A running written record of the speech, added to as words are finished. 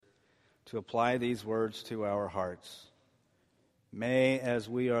to apply these words to our hearts. May, as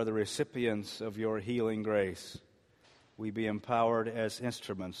we are the recipients of your healing grace, we be empowered as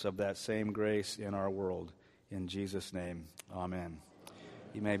instruments of that same grace in our world. In Jesus' name, amen.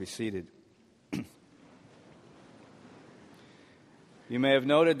 You may be seated. You may have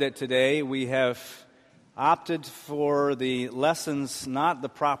noted that today we have opted for the lessons, not the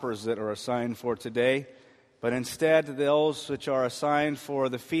propers that are assigned for today, but instead those which are assigned for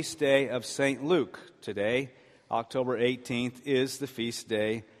the feast day of St. Luke. Today, October 18th, is the feast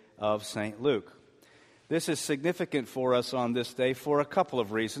day of St. Luke. This is significant for us on this day for a couple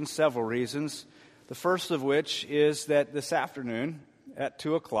of reasons, several reasons. The first of which is that this afternoon at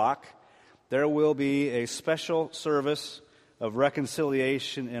 2 o'clock, there will be a special service of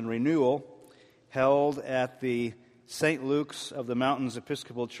reconciliation and renewal held at the St. Luke's of the Mountains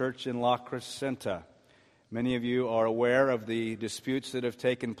Episcopal Church in La Crescenta. Many of you are aware of the disputes that have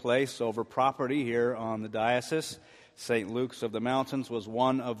taken place over property here on the diocese. St. Luke's of the Mountains was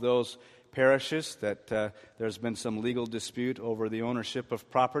one of those parishes that there's been some legal dispute over the ownership of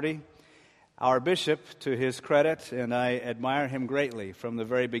property. Our bishop, to his credit, and I admire him greatly from the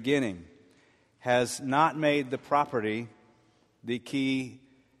very beginning, has not made the property the key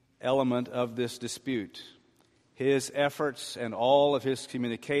element of this dispute. His efforts and all of his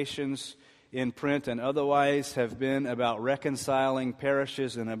communications in print and otherwise have been about reconciling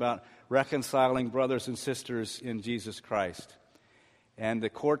parishes and about reconciling brothers and sisters in Jesus Christ. And the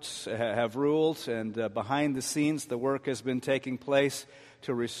courts have ruled, and behind the scenes the work has been taking place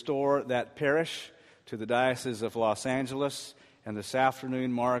to restore that parish to the Diocese of Los Angeles. And this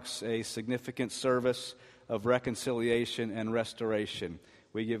afternoon marks a significant service of reconciliation and restoration.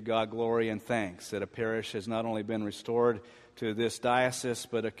 We give God glory and thanks that a parish has not only been restored to this diocese,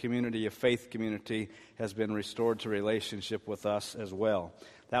 but a community, a faith community, has been restored to relationship with us as well.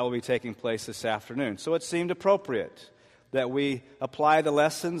 That will be taking place this afternoon. So it seemed appropriate that we apply the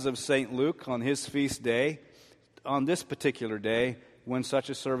lessons of St. Luke on his feast day, on this particular day, when such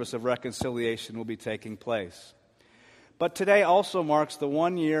a service of reconciliation will be taking place. But today also marks the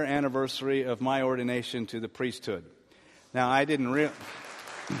 1-year anniversary of my ordination to the priesthood. Now, I didn't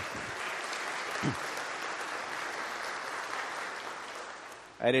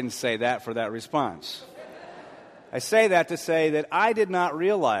say that for that response. I say that to say that I did not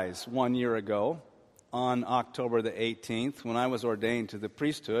realize 1 year ago, on October the 18th, when I was ordained to the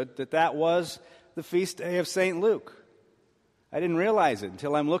priesthood, that was the feast day of St. Luke. I didn't realize it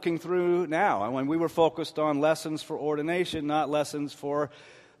until I'm looking through now. And when we were focused on lessons for ordination, not lessons for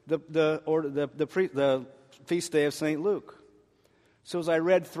the feast day of St. Luke. So as I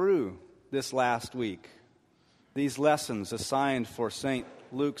read through this last week, these lessons assigned for St.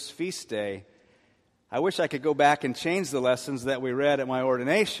 Luke's feast day, I wish I could go back and change the lessons that we read at my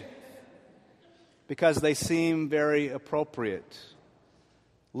ordination, because they seem very appropriate.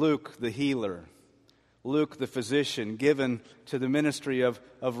 Luke, the healer. Luke, the physician, given to the ministry of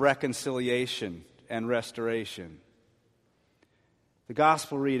reconciliation and restoration. The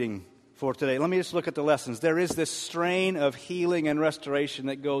gospel reading for today. Let me just look at the lessons. There is this strain of healing and restoration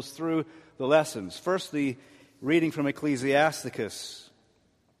that goes through the lessons. First, the reading from Ecclesiasticus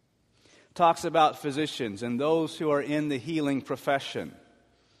talks about physicians and those who are in the healing profession,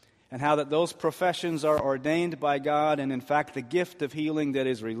 and how that those professions are ordained by God, and in fact the gift of healing that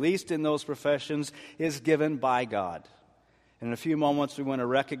is released in those professions is given by God. And in a few moments we want to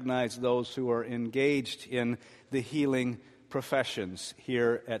recognize those who are engaged in the healing professions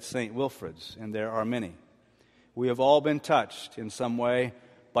here at St. Wilfrid's, and there are many. We have all been touched in some way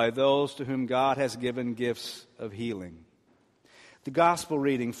by those to whom God has given gifts of healing. The gospel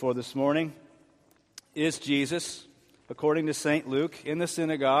reading for this morning is Jesus, according to St. Luke, in the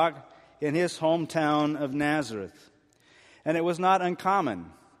synagogue in his hometown of Nazareth. And it was not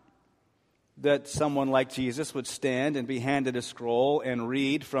uncommon that someone like Jesus would stand and be handed a scroll and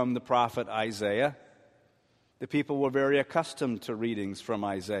read from the prophet Isaiah. The people were very accustomed to readings from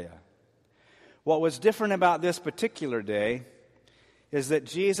Isaiah. What was different about this particular day is that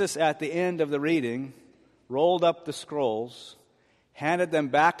Jesus, at the end of the reading, rolled up the scrolls, handed them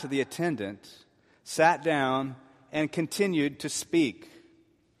back to the attendant, sat down, and continued to speak.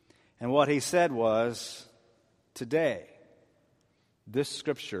 And what he said was, "Today, this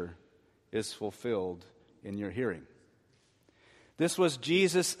scripture is fulfilled in your hearing." This was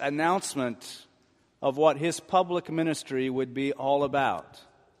Jesus' announcement of what his public ministry would be all about: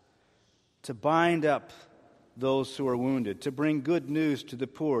 to bind up those who are wounded, to bring good news to the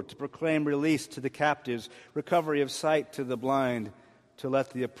poor, to proclaim release to the captives, recovery of sight to the blind, to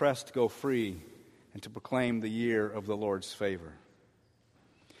let the oppressed go free, and to proclaim the year of the Lord's favor.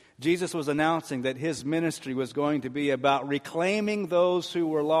 Jesus was announcing that his ministry was going to be about reclaiming those who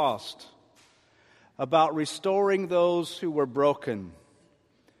were lost, about restoring those who were broken,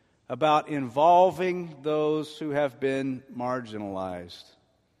 about involving those who have been marginalized,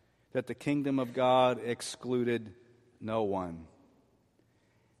 that the kingdom of God excluded no one.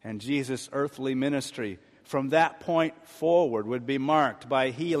 And Jesus' earthly ministry from that point forward would be marked by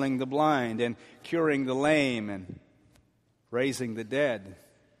healing the blind and curing the lame and raising the dead,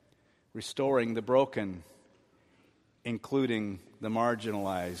 restoring the broken, including the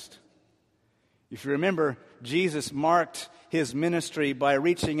marginalized. If you remember, Jesus marked his ministry by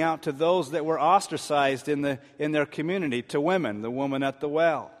reaching out to those that were ostracized in their community, to women, the woman at the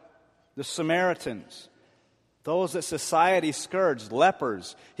well, the Samaritans, those that society scourged,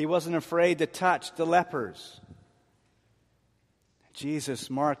 lepers. He wasn't afraid to touch the lepers. Jesus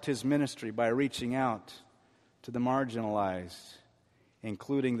marked his ministry by reaching out to the marginalized,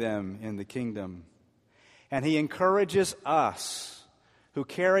 including them in the kingdom. And he encourages us who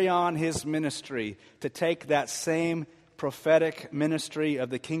carry on his ministry to take that same prophetic ministry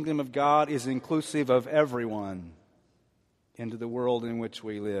of the kingdom of God is inclusive of everyone into the world in which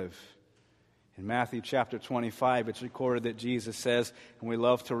we live. In Matthew chapter 25, it's recorded that Jesus says, and we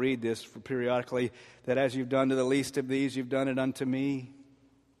love to read this periodically, that as you've done to the least of these, you've done it unto me.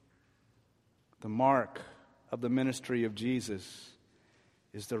 The mark of the ministry of Jesus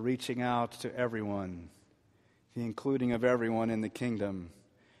is the reaching out to everyone, the including of everyone in the kingdom,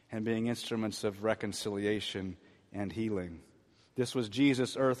 and being instruments of reconciliation and healing. This was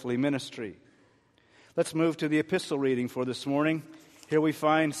Jesus' earthly ministry. Let's move to the epistle reading for this morning. Here we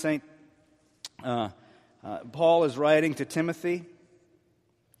find Paul is writing to Timothy,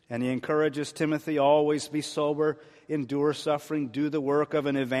 and he encourages Timothy, always be sober, endure suffering, do the work of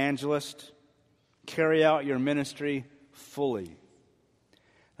an evangelist, carry out your ministry fully.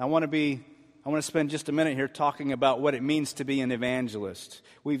 I want to spend just a minute here talking about what it means to be an evangelist.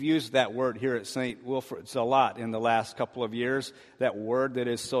 We've used that word here at St. Wilfrid's a lot in the last couple of years, that word that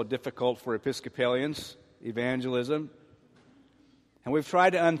is so difficult for Episcopalians, evangelism. And we've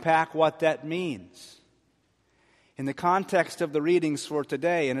tried to unpack what that means. In the context of the readings for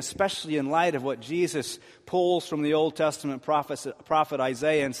today, and especially in light of what Jesus pulls from the Old Testament prophet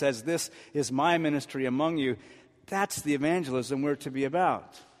Isaiah and says, "This is my ministry among you," that's the evangelism we're to be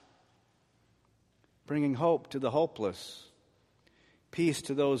about. Bringing hope to the hopeless, peace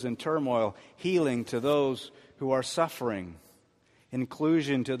to those in turmoil, healing to those who are suffering,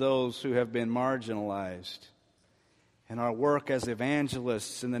 inclusion to those who have been marginalized. And our work as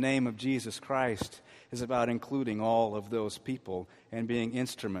evangelists in the name of Jesus Christ is about including all of those people and being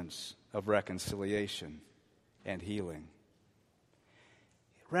instruments of reconciliation and healing.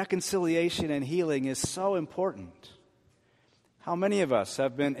 Reconciliation and healing is so important. How many of us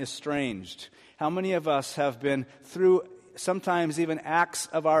have been estranged? How many of us have been, through sometimes even acts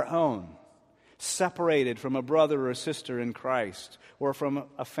of our own, separated from a brother or a sister in Christ or from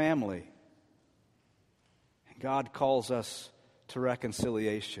a family? God calls us to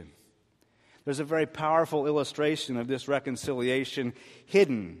reconciliation. There's a very powerful illustration of this reconciliation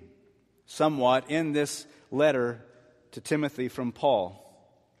hidden somewhat in this letter to Timothy from Paul.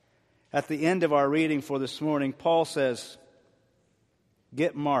 At the end of our reading for this morning, Paul says,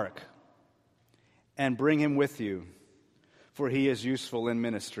 "Get Mark and bring him with you, for he is useful in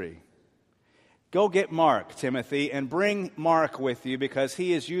ministry." Go get Mark, Timothy, and bring Mark with you because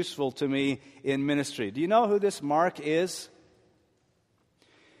he is useful to me in ministry. Do you know who this Mark is?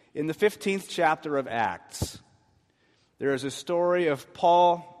 In the 15th chapter of Acts, there is a story of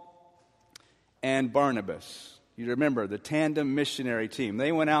Paul and Barnabas. You remember the tandem missionary team.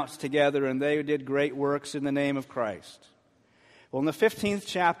 They went out together and they did great works in the name of Christ. Well, in the 15th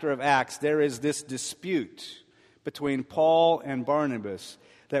chapter of Acts, there is this dispute between Paul and Barnabas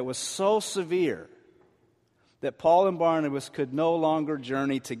that was so severe that Paul and Barnabas could no longer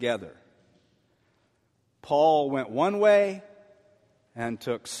journey together. Paul went one way and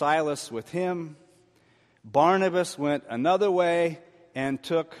took Silas with him. Barnabas went another way and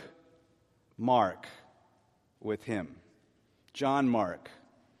took Mark with him. John Mark.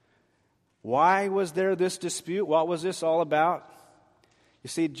 Why was there this dispute? What was this all about? You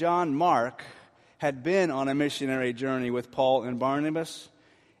see, John Mark had been on a missionary journey with Paul and Barnabas,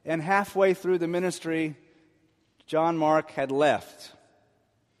 and halfway through the ministry, John Mark had left.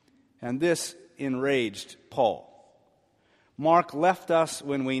 And this enraged Paul. Mark left us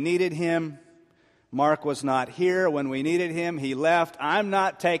when we needed him. Mark was not here when we needed him. He left. I'm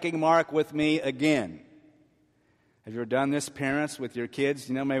not taking Mark with me again. Have you ever done this, parents, with your kids?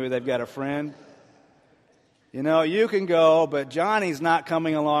 You know, maybe they've got a friend. You know, you can go, but Johnny's not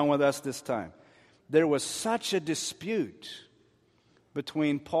coming along with us this time. There was such a dispute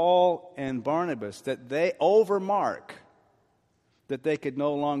between Paul and Barnabas that they, over Mark, that they could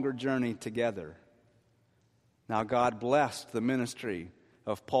no longer journey together. Now God blessed the ministry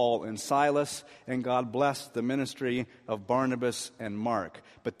of Paul and Silas, and God blessed the ministry of Barnabas and Mark.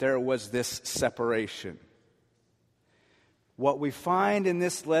 But there was this separation. What we find in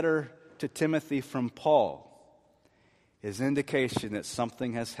this letter to Timothy from Paul is indication that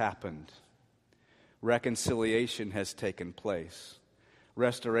something has happened. Reconciliation has taken place.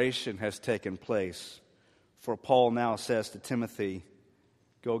 Restoration has taken place. For Paul now says to Timothy,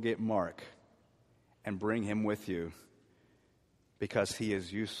 go get Mark and bring him with you, because he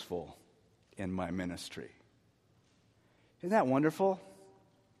is useful in my ministry. Isn't that wonderful?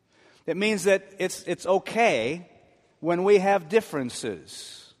 It means that it's okay when we have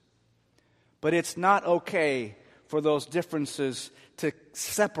differences, but it's not okay for those differences to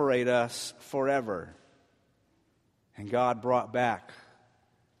separate us forever. And God brought back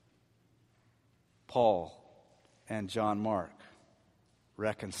Paul and John Mark,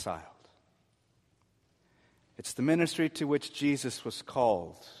 reconciled. It's the ministry to which Jesus was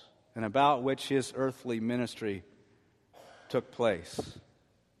called and about which his earthly ministry took place.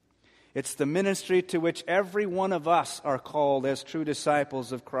 It's the ministry to which every one of us are called as true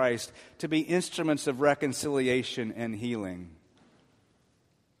disciples of Christ, to be instruments of reconciliation and healing.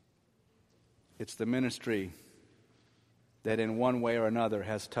 It's the ministry that in one way or another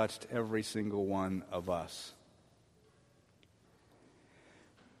has touched every single one of us.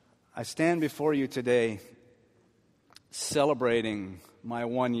 I stand before you today celebrating my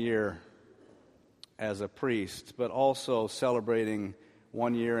 1 year as a priest, but also celebrating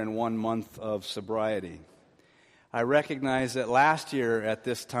 1 year and 1 month of sobriety. I recognize that last year at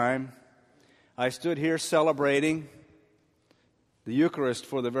this time, I stood here celebrating the Eucharist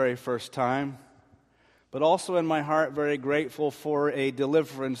for the very first time, but also in my heart very grateful for a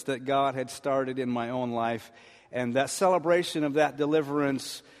deliverance that God had started in my own life. And that celebration of that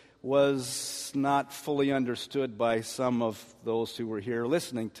deliverance was not fully understood by some of those who were here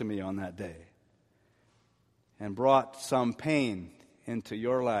listening to me on that day, and brought some pain into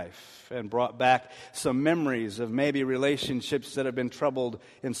your life, and brought back some memories of maybe relationships that have been troubled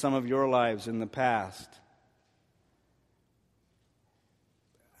in some of your lives in the past.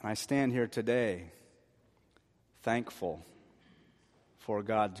 And I stand here today thankful for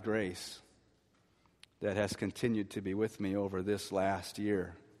God's grace that has continued to be with me over this last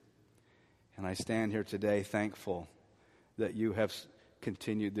year. And I stand here today thankful that you have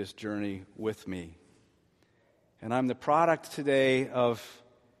continued this journey with me. And I'm the product today of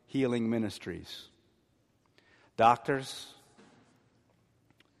healing ministries. Doctors,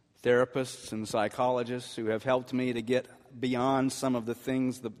 therapists, and psychologists who have helped me to get beyond some of the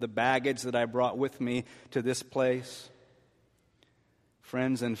things, the baggage that I brought with me to this place.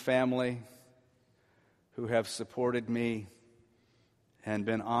 Friends and family who have supported me and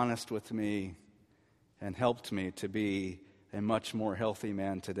been honest with me and helped me to be a much more healthy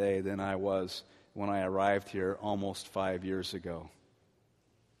man today than I was when I arrived here almost 5 years ago.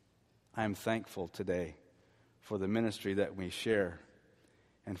 I'm thankful today for the ministry that we share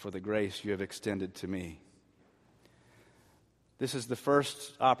and for the grace you have extended to me. This is the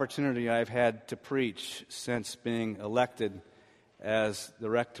first opportunity I've had to preach since being elected as the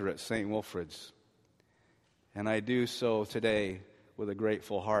rector at St. Wilfrid's. And I do so today with a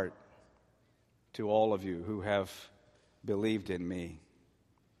grateful heart to all of you who have believed in me,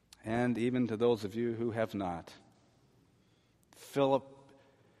 and even to those of you who have not. Philip,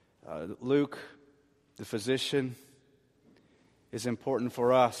 Luke, the physician, is important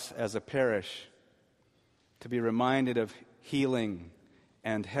for us as a parish to be reminded of healing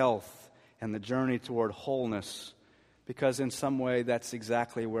and health and the journey toward wholeness, because in some way that's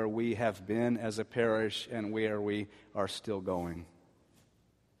exactly where we have been as a parish and where we are still going.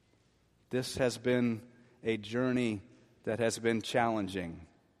 This has been a journey that has been challenging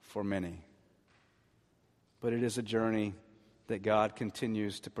for many, but it is a journey that God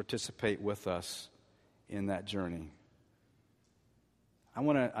continues to participate with us in that journey.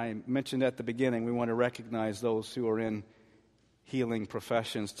 I mentioned at the beginning, we want to recognize those who are in healing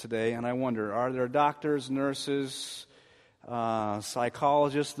professions today, and I wonder, are there doctors, nurses,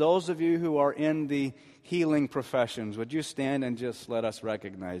 psychologists, those of you who are in the healing professions? Would you stand and just let us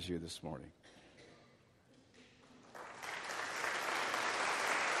recognize you this morning?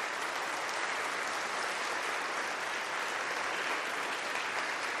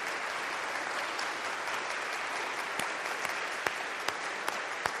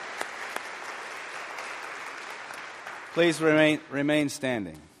 Please remain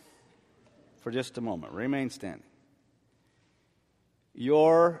standing for just a moment. Remain standing.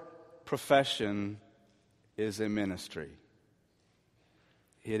 Your profession is a ministry.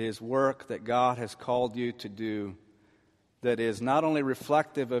 It is work that God has called you to do that is not only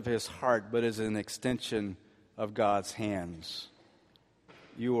reflective of His heart, but is an extension of God's hands.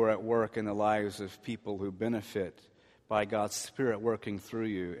 You are at work in the lives of people who benefit by God's Spirit working through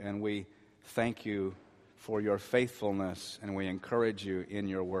you, and we thank you for your faithfulness, and we encourage you in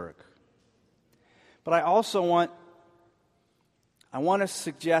your work. But I also want to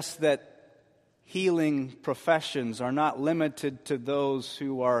suggest that healing professions are not limited to those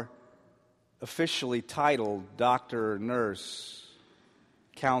who are officially titled doctor, nurse,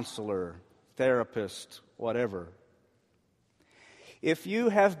 counselor, therapist, whatever. If you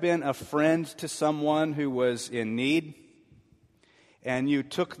have been a friend to someone who was in need, and you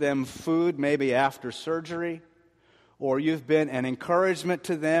took them food maybe after surgery, or you've been an encouragement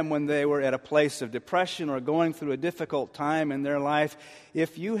to them when they were at a place of depression or going through a difficult time in their life,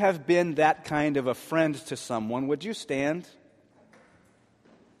 if you have been that kind of a friend to someone, would you stand?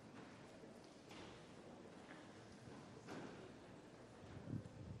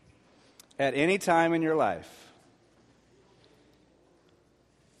 At any time in your life,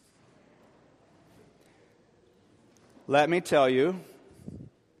 let me tell you,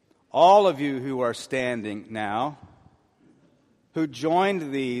 all of you who are standing now, who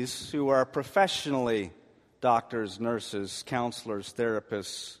joined these, who are professionally doctors, nurses, counselors,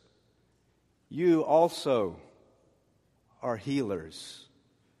 therapists, you also are healers,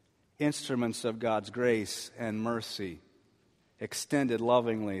 instruments of God's grace and mercy, extended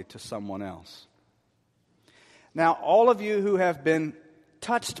lovingly to someone else. Now, all of you who have been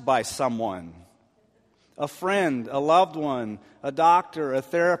touched by someone, a friend, a loved one, a doctor, a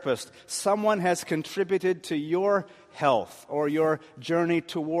therapist, someone has contributed to your health or your journey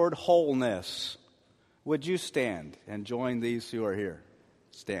toward wholeness. Would you stand and join these who are here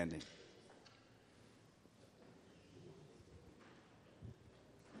standing?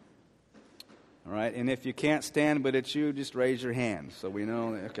 All right, and if you can't stand but it's you, just raise your hand so we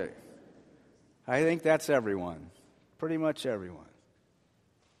know. Okay. I think that's everyone. Pretty much everyone.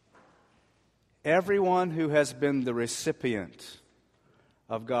 Everyone who has been the recipient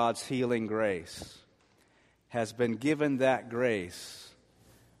of God's healing grace has been given that grace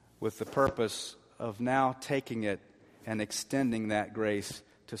with the purpose of now taking it and extending that grace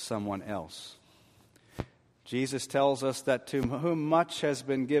to someone else. Jesus tells us that to whom much has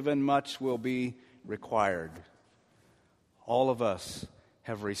been given, much will be required. All of us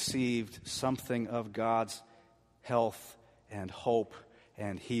have received something of God's health and hope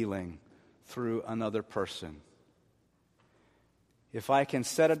and healing through another person. If I can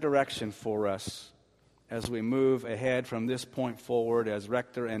set a direction for us as we move ahead from this point forward as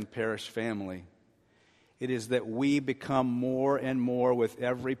rector and parish family, it is that we become more and more with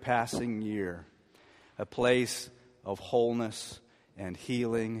every passing year a place of wholeness and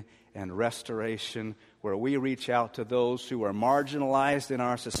healing and restoration, where we reach out to those who are marginalized in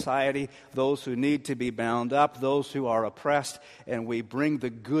our society, those who need to be bound up, those who are oppressed, and we bring the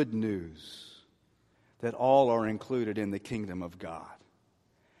good news that all are included in the kingdom of God.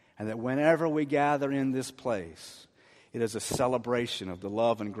 And that whenever we gather in this place, it is a celebration of the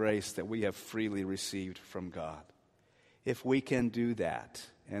love and grace that we have freely received from God. If we can do that,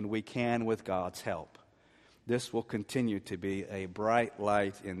 and we can with God's help, this will continue to be a bright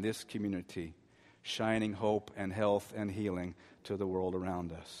light in this community, shining hope and health and healing to the world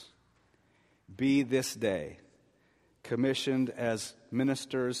around us. Be this day commissioned as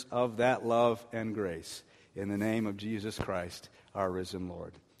ministers of that love and grace. In the name of Jesus Christ, our risen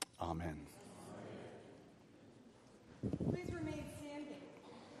Lord. Amen. Please remain standing.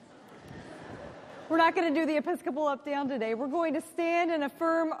 We're not going to do the Episcopal up down today. We're going to stand and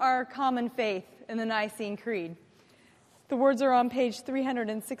affirm our common faith in the Nicene Creed. The words are on page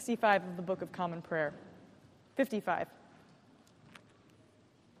 365 of the Book of Common Prayer. 55.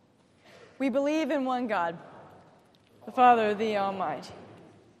 We believe in one God, the Father, the Almighty,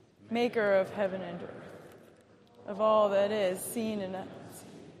 maker of heaven and earth, of all that is seen and unseen.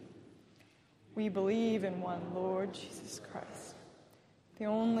 We believe in one Lord Jesus Christ, the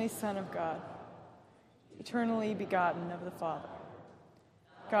only Son of God, eternally begotten of the Father,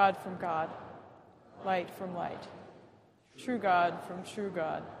 God from God, light from light, true God from true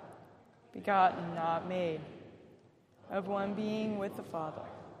God, begotten, not made, of one being with the Father.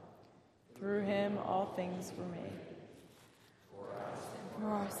 Through him all things were made. For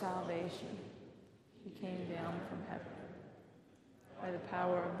our salvation, he came down from heaven by the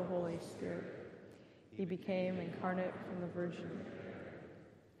power of the Holy Spirit He became incarnate from the Virgin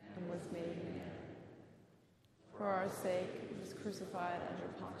and was made man. For our sake, he was crucified under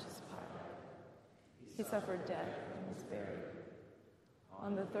Pontius Pilate. He suffered death and was buried.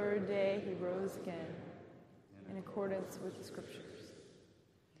 On the third day, he rose again in accordance with the Scriptures.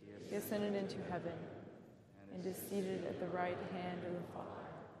 He ascended into heaven and is seated at the right hand of the Father.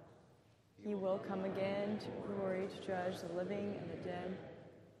 He will come again to glory to judge the living and the dead,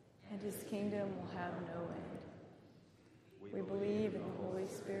 and his kingdom will have no end. We believe in the Holy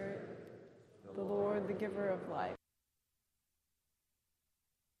Spirit, the Lord, the giver of life,